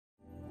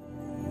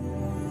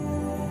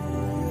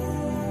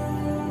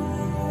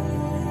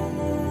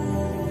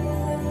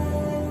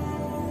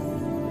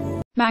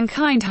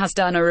Mankind has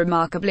done a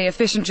remarkably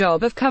efficient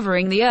job of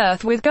covering the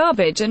Earth with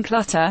garbage and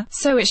clutter,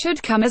 so it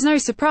should come as no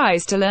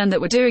surprise to learn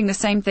that we're doing the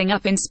same thing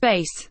up in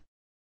space.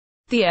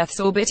 The Earth's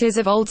orbit is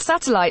of old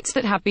satellites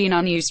that have been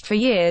unused for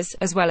years,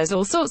 as well as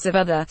all sorts of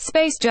other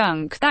space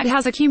junk that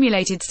has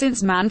accumulated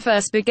since man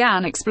first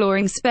began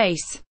exploring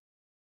space.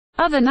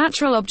 Other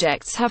natural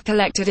objects have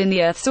collected in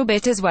the Earth's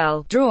orbit as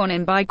well, drawn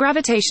in by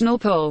gravitational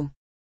pull.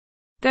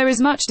 There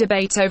is much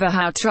debate over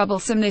how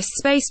troublesome this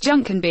space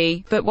junk can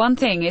be, but one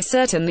thing is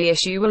certain: the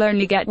issue will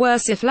only get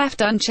worse if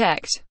left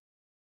unchecked.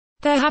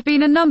 There have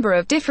been a number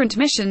of different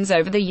missions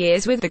over the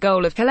years with the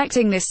goal of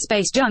collecting this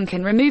space junk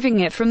and removing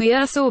it from the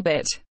Earth's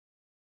orbit.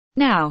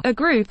 Now, a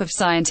group of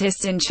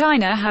scientists in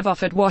China have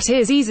offered what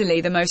is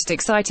easily the most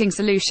exciting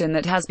solution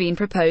that has been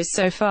proposed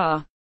so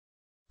far.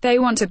 They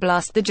want to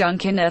blast the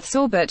junk in Earth's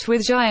orbit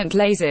with giant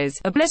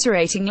lasers,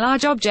 obliterating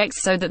large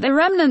objects so that the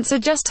remnants are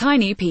just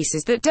tiny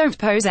pieces that don't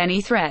pose any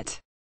threat.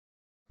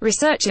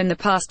 Research in the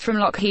past from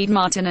Lockheed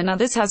Martin and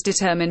others has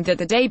determined that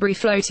the debris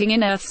floating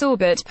in Earth's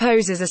orbit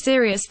poses a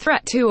serious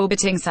threat to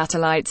orbiting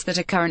satellites that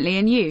are currently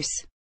in use.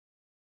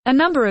 A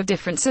number of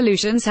different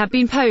solutions have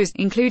been posed,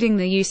 including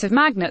the use of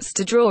magnets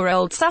to draw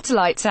old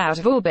satellites out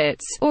of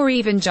orbits, or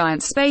even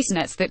giant space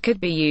nets that could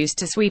be used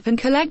to sweep and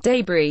collect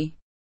debris.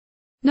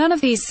 None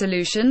of these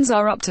solutions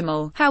are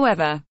optimal,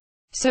 however.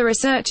 So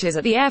researchers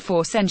at the Air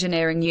Force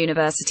Engineering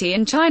University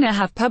in China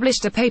have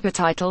published a paper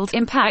titled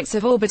 "Impacts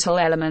of Orbital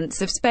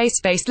Elements of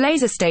Space-Based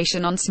Laser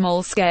Station on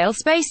Small-Scale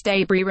Space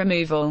Debris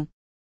Removal."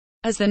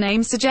 As the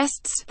name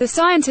suggests, the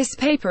scientists'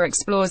 paper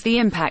explores the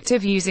impact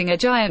of using a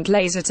giant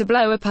laser to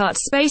blow apart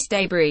space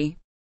debris.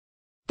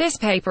 This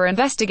paper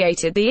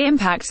investigated the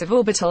impacts of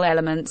orbital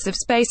elements of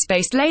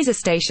space-based laser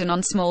station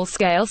on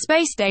small-scale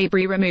space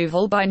debris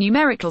removal by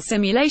numerical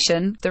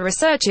simulation, the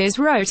researchers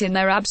wrote in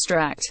their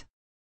abstract.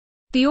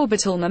 The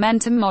orbital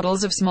momentum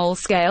models of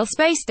small-scale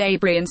space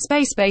debris and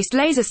space-based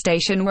laser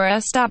station were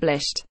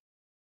established.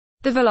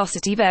 The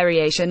velocity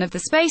variation of the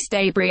space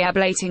debris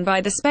ablating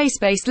by the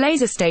space-based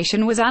laser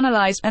station was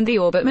analyzed, and the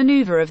orbit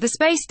maneuver of the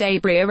space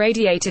debris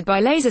irradiated by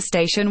laser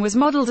station was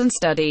modeled and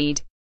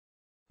studied.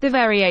 The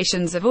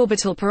variations of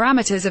orbital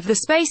parameters of the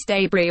space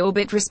debris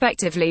orbit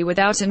respectively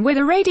without and with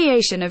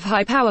irradiation of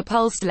high-power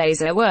pulsed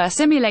laser were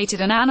simulated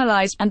and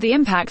analyzed, and the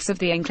impacts of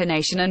the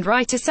inclination and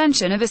right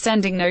ascension of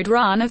ascending node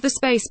run of the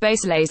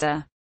space-based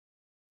laser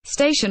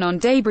station on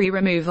debris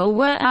removal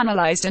were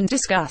analyzed and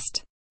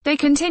discussed. They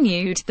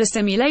continued, the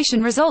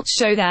simulation results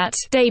show that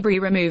debris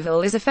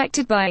removal is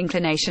affected by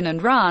inclination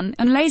and run,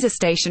 and laser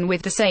station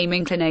with the same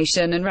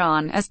inclination and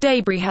run as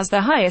debris has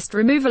the highest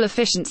removal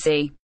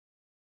efficiency.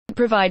 It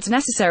provides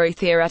necessary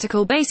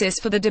theoretical basis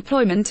for the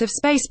deployment of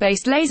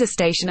space-based laser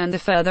station and the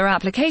further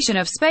application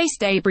of space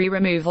debris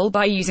removal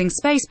by using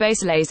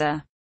space-based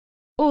laser.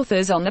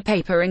 Authors on the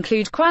paper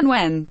include Quan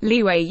Wen,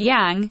 Liwei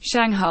Yang,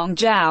 Shanghong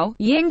Zhao,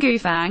 Yinggu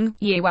Fang,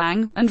 Yi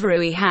Wang, and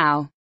Rui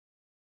Hao.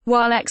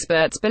 While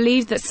experts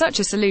believe that such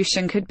a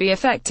solution could be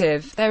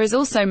effective, there is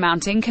also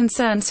mounting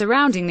concern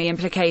surrounding the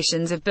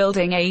implications of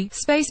building a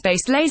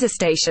space-based laser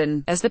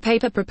station, as the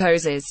paper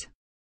proposes.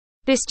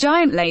 This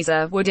giant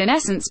laser would in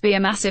essence be a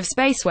massive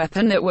space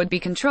weapon that would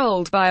be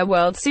controlled by a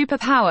world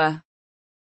superpower.